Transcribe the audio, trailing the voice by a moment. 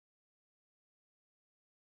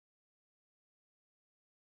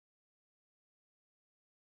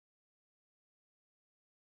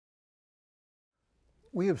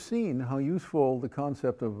We have seen how useful the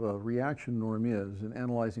concept of a reaction norm is in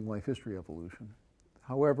analyzing life history evolution.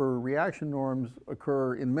 However, reaction norms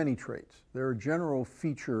occur in many traits. They're a general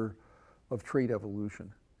feature of trait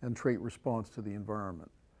evolution and trait response to the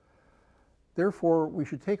environment. Therefore, we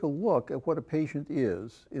should take a look at what a patient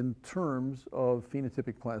is in terms of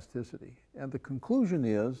phenotypic plasticity. And the conclusion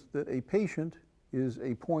is that a patient is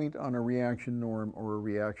a point on a reaction norm or a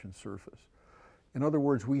reaction surface. In other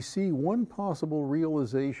words, we see one possible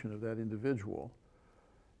realization of that individual,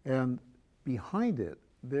 and behind it,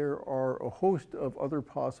 there are a host of other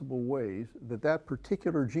possible ways that that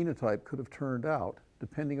particular genotype could have turned out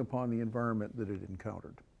depending upon the environment that it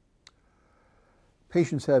encountered.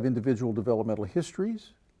 Patients have individual developmental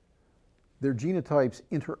histories. Their genotypes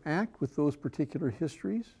interact with those particular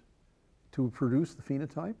histories to produce the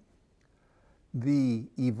phenotype.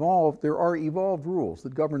 There are evolved rules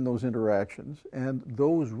that govern those interactions, and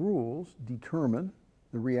those rules determine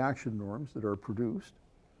the reaction norms that are produced.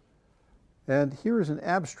 And here is an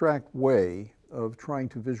abstract way of trying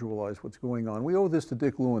to visualize what's going on. We owe this to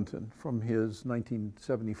Dick Lewontin from his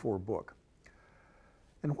 1974 book.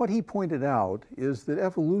 And what he pointed out is that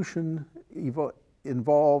evolution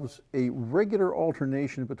involves a regular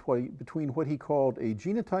alternation between what he called a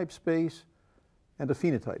genotype space and a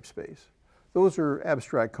phenotype space. Those are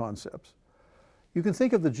abstract concepts. You can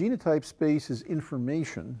think of the genotype space as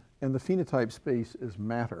information and the phenotype space as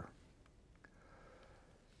matter.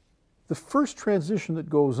 The first transition that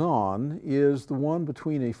goes on is the one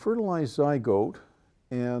between a fertilized zygote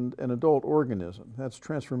and an adult organism. That's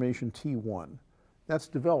transformation T1. That's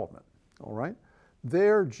development, all right?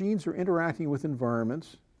 There, genes are interacting with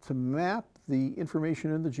environments to map the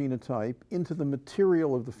information in the genotype into the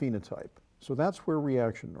material of the phenotype. So that's where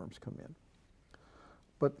reaction norms come in.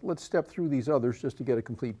 But let's step through these others just to get a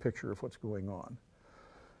complete picture of what's going on.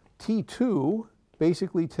 T2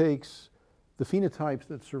 basically takes the phenotypes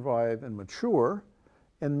that survive and mature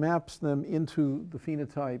and maps them into the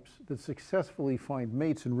phenotypes that successfully find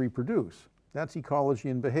mates and reproduce. That's ecology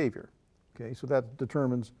and behavior. Okay, so that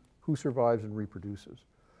determines who survives and reproduces.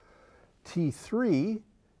 T3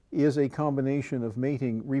 is a combination of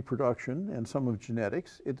mating, reproduction, and some of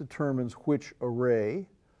genetics. It determines which array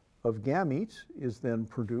of gametes is then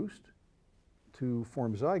produced to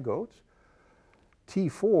form zygotes.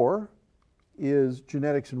 T4 is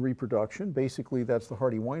genetics and reproduction. Basically, that's the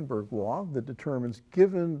Hardy-Weinberg law that determines,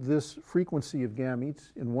 given this frequency of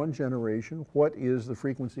gametes in one generation, what is the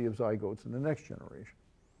frequency of zygotes in the next generation.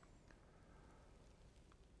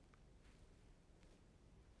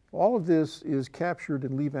 All of this is captured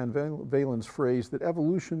in Lee Van Valen's phrase that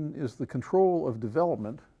evolution is the control of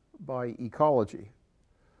development by ecology.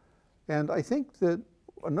 And I think that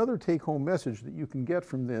another take-home message that you can get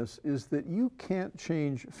from this is that you can't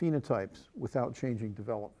change phenotypes without changing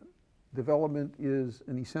development. Development is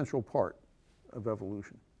an essential part of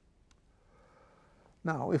evolution.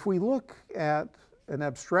 Now, if we look at an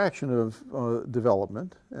abstraction of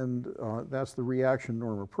development, and that's the reaction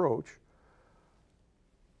norm approach,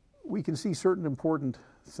 we can see certain important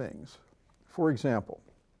things. For example,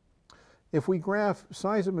 if we graph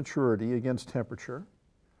size of maturity against temperature,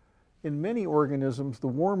 in many organisms, the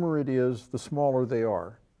warmer it is, the smaller they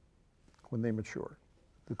are when they mature.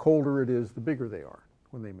 The colder it is, the bigger they are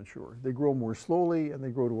when they mature. They grow more slowly and they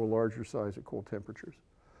grow to a larger size at cold temperatures.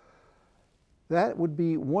 That would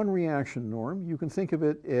be one reaction norm. You can think of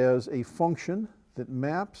it as a function that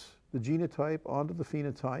maps the genotype onto the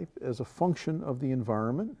phenotype as a function of the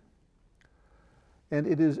environment. And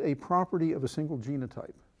it is a property of a single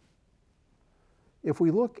genotype. If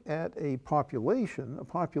we look at a population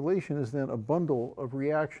is then a bundle of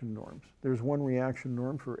reaction norms. There's one reaction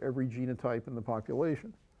norm for every genotype in the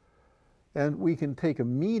population. And we can take a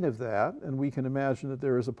mean of that, and we can imagine that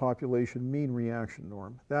there is a population mean reaction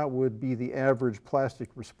norm. That would be the average plastic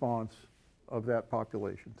response of that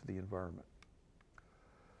population to the environment.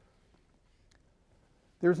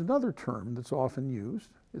 There's another term that's often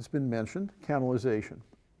used. It's been mentioned, canalization.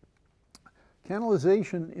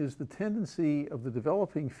 Canalization is the tendency of the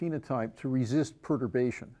developing phenotype to resist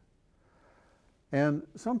perturbation. And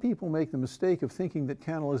some people make the mistake of thinking that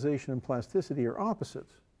canalization and plasticity are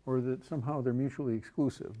opposites, or that somehow they're mutually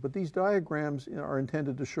exclusive. But these diagrams are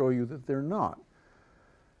intended to show you that they're not.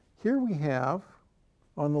 Here we have,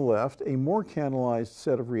 on the left, a more canalized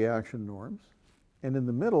set of reaction norms, and in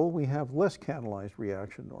the middle we have less canalized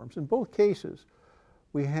reaction norms. In both cases,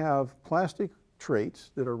 we have plastic traits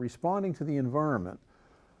that are responding to the environment,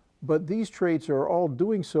 but these traits are all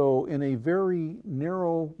doing so in a very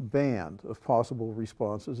narrow band of possible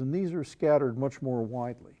responses, and these are scattered much more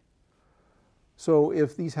widely. So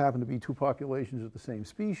if these happen to be two populations of the same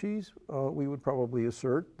species, we would probably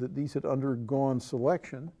assert that these had undergone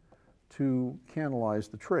selection to canalize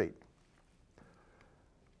the trait.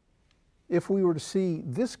 If we were to see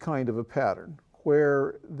this kind of a pattern,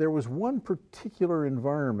 where there was one particular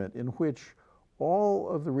environment in which all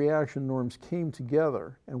of the reaction norms came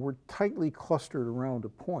together and were tightly clustered around a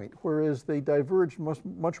point, whereas they diverged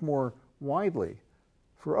much more widely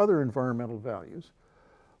for other environmental values,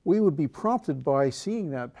 we would be prompted by seeing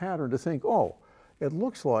that pattern to think, oh, it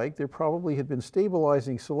looks like there probably had been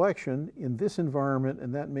stabilizing selection in this environment,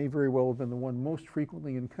 and that may very well have been the one most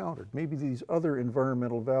frequently encountered. Maybe these other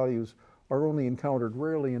environmental values are only encountered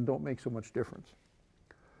rarely and don't make so much difference.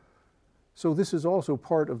 So this is also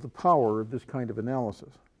part of the power of this kind of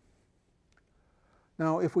analysis.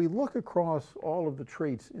 Now, if we look across all of the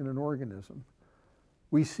traits in an organism,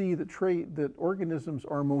 we see that organisms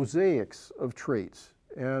are mosaics of traits,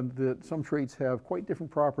 and that some traits have quite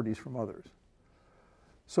different properties from others.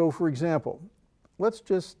 So for example, let's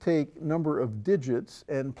just take number of digits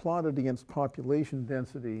and plot it against population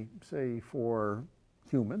density, say for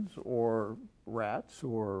humans or rats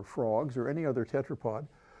or frogs or any other tetrapod.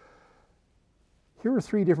 Here are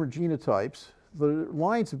three different genotypes. The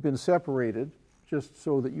lines have been separated just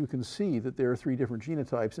so that you can see that there are three different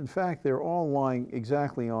genotypes. In fact, they're all lying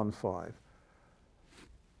exactly on 5.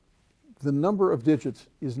 The number of digits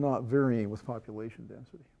is not varying with population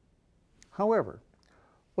density. However,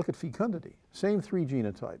 look at fecundity. Same 3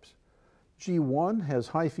 genotypes. G1 has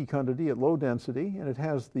high fecundity at low density, and it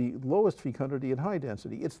has the lowest fecundity at high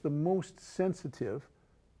density. It's the most sensitive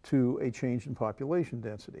to a change in population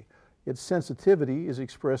density. Its sensitivity is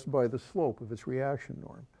expressed by the slope of its reaction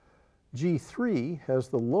norm. G3 has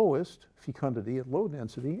the lowest fecundity at low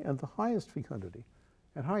density and the highest fecundity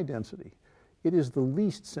at high density. It is the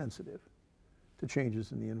least sensitive to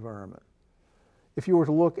changes in the environment. If you were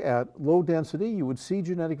to look at low density, you would see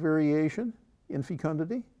genetic variation in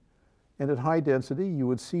fecundity, and at high density, you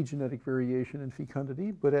would see genetic variation in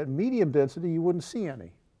fecundity, but at medium density, you wouldn't see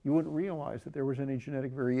any. You wouldn't realize that there was any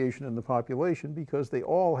genetic variation in the population because they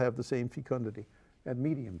all have the same fecundity at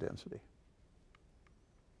medium density.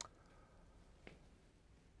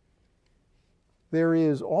 There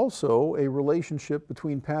is also a relationship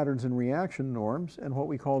between patterns and reaction norms and what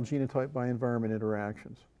we call genotype by environment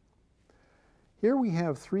interactions. Here we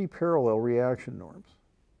have 3 parallel reaction norms.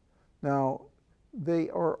 Now, they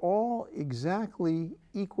are all exactly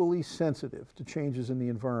equally sensitive to changes in the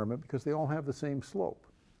environment because they all have the same slope.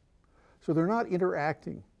 So they're not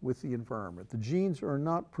interacting with the environment. The genes are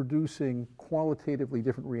not producing qualitatively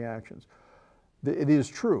different reactions. It is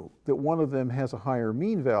true that one of them has a higher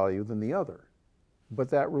mean value than the other, but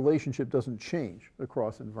that relationship doesn't change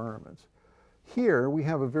across environments. Here we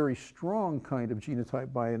have a very strong kind of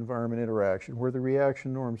genotype by environment interaction where the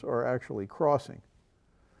reaction norms are actually crossing.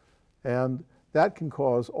 And that can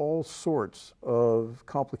cause all sorts of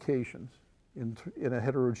complications in a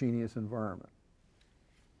heterogeneous environment.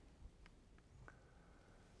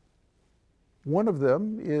 One of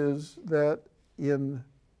them is that in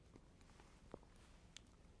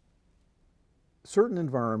certain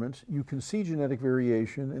environments, you can see genetic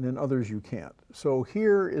variation, and in others you can't. So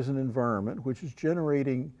here is an environment which is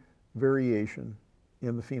generating variation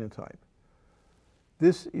in the phenotype.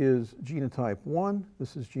 This is genotype 1,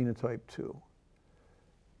 this is genotype 2.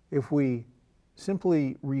 If we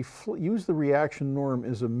simply use the reaction norm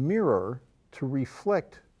as a mirror to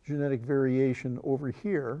reflect genetic variation over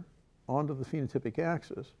here onto the phenotypic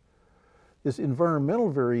axis, this environmental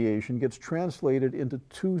variation gets translated into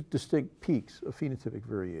 2 distinct peaks of phenotypic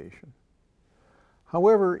variation.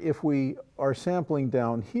 However, if we are sampling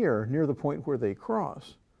down here near the point where they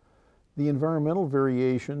cross, the environmental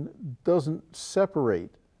variation doesn't separate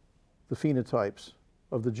the phenotypes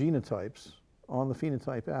of the genotypes on the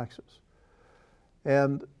phenotype axis.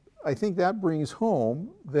 And I think that brings home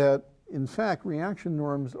that, in fact, reaction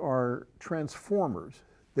norms are transformers.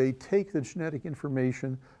 They take the genetic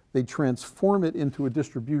information, they transform it into a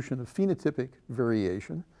distribution of phenotypic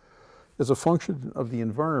variation as a function of the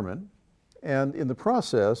environment, and in the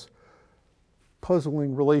process,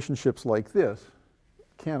 puzzling relationships like this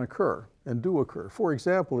can occur and do occur. For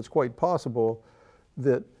example, it's quite possible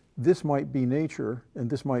that this might be nature and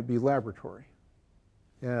this might be laboratory.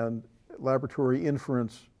 And laboratory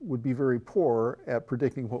inference would be very poor at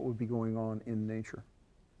predicting what would be going on in nature.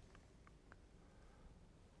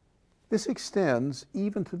 This extends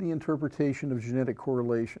even to the interpretation of genetic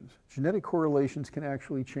correlations. Genetic correlations can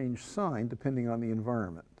actually change sign depending on the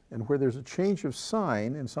environment. And where there's a change of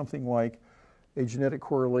sign in something like a genetic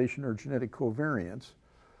correlation or genetic covariance,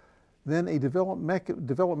 then a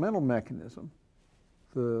developmental mechanism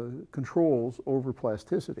the controls over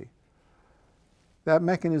plasticity. That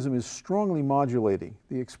mechanism is strongly modulating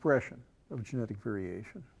the expression of genetic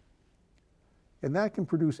variation. And that can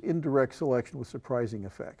produce indirect selection with surprising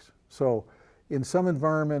effects. So in some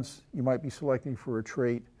environments, you might be selecting for a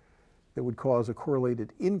trait that would cause a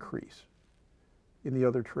correlated increase in the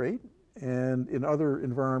other trait. And in other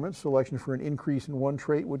environments, selection for an increase in one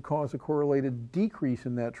trait would cause a correlated decrease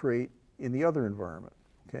in that trait in the other environment.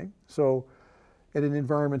 Okay? So at an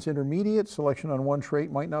environment's intermediate, selection on one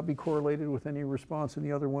trait might not be correlated with any response in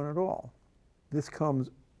the other one at all. This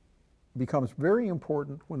becomes very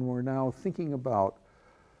important when we're now thinking about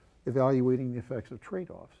evaluating the effects of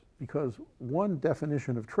trade-offs, because one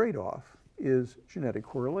definition of trade-off is genetic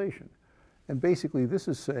correlation. And basically this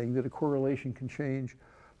is saying that a correlation can change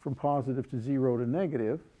from positive to 0 to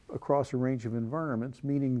negative across a range of environments,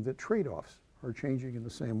 meaning that trade-offs are changing in the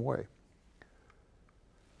same way.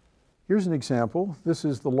 Here's an example. This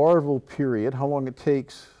is the larval period, how long it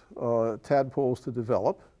takes tadpoles to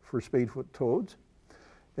develop for spadefoot toads.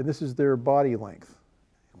 And this is their body length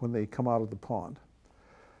when they come out of the pond.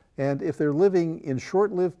 And if they're living in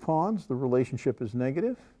short-lived ponds, the relationship is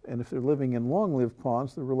negative. And if they're living in long-lived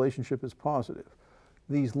ponds, the relationship is positive.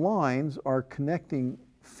 These lines are connecting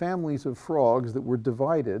families of frogs that were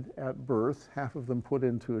divided at birth, half of them put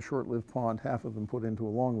into a short-lived pond, half of them put into a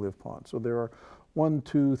long-lived pond. So there are 1,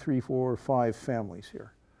 2, 3, 4, 5 families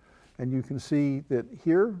here. And you can see that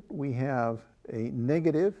here we have a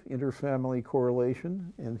negative interfamily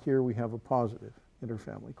correlation, and here we have a positive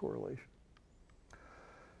interfamily correlation.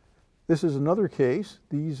 This is another case.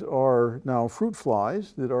 These are now fruit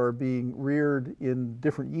flies that are being reared in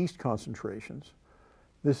different yeast concentrations.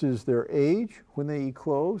 This is their age when they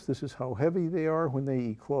eclose. This is how heavy they are when they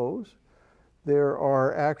eclose. There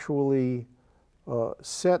are actually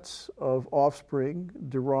sets of offspring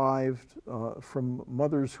derived from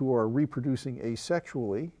mothers who are reproducing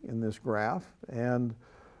asexually in this graph, and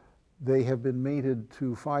they have been mated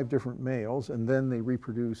to 5 different males, and then they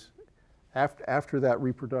reproduce. After that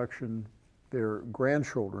reproduction, their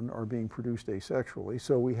grandchildren are being produced asexually.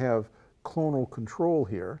 So we have clonal control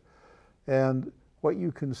here, and what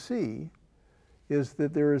you can see is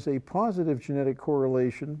that there is a positive genetic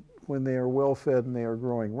correlation when they are well-fed and they are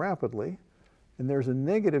growing rapidly. And there's a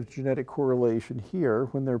negative genetic correlation here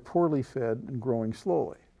when they're poorly fed and growing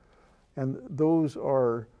slowly. And those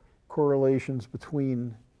are correlations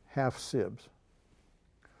between half sibs,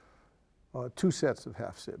 2 sets of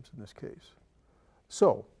half sibs in this case.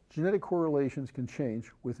 So genetic correlations can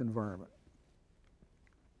change with environment.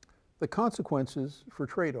 The consequences for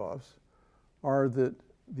trade-offs are that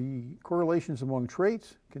the correlations among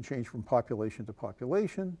traits can change from population to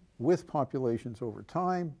population, with populations over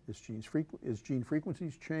time, as gene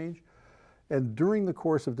frequencies change, and during the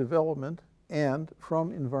course of development, and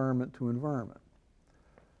from environment to environment.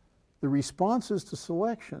 The responses to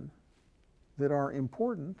selection that are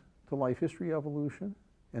important to life history evolution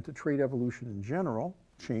and to trait evolution in general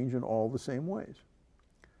change in all the same ways.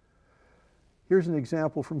 Here's an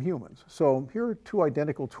example from humans. So here are 2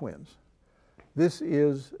 identical twins. This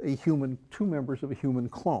is a human, 2 members of a human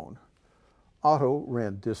clone. Otto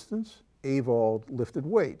ran distance, Avald lifted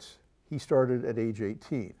weights. He started at age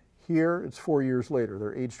 18. Here, it's 4 years later,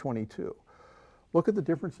 they're age 22. Look at the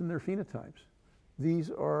difference in their phenotypes. These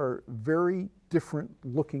are very different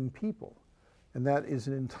looking people, and that is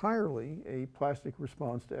entirely a plastic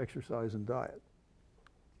response to exercise and diet.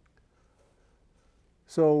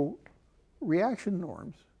 So reaction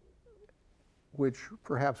norms, which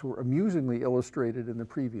perhaps were amusingly illustrated in the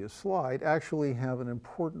previous slide, actually have an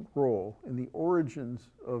important role in the origins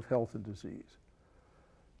of health and disease.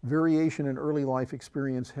 Variation in early life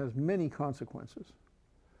experience has many consequences.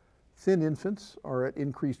 Thin infants are at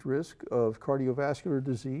increased risk of cardiovascular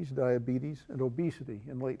disease, diabetes, and obesity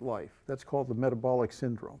in late life. That's called the metabolic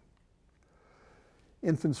syndrome.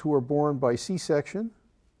 Infants who are born by C-section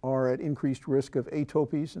are at increased risk of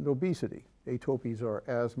atopies and obesity. Atopies are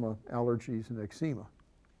asthma, allergies, and eczema.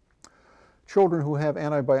 Children who have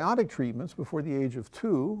antibiotic treatments before the age of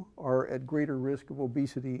 2 are at greater risk of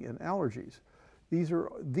obesity and allergies. These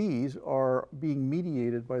are being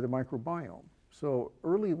mediated by the microbiome. So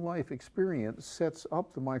early life experience sets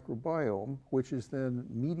up the microbiome, which is then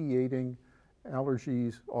mediating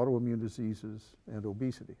allergies, autoimmune diseases, and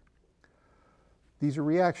obesity. These are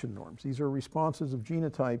reaction norms. These are responses of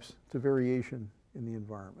genotypes to variation in the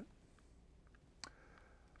environment.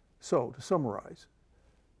 So, to summarize,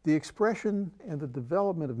 the expression and the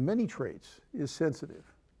development of many traits is sensitive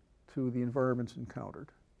to the environments encountered.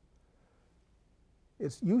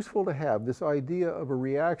 It's useful to have this idea of a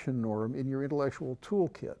reaction norm in your intellectual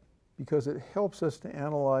toolkit, because it helps us to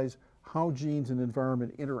analyze how genes and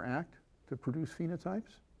environment interact to produce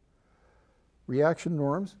phenotypes. Reaction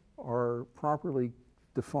norms are properly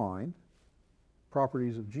defined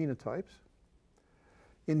properties of genotypes.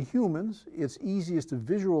 In humans, it's easiest to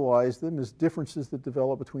visualize them as differences that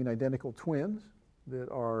develop between identical twins that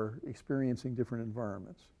are experiencing different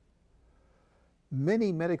environments.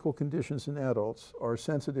 Many medical conditions in adults are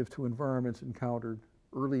sensitive to environments encountered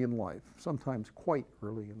early in life, sometimes quite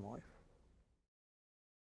early in life.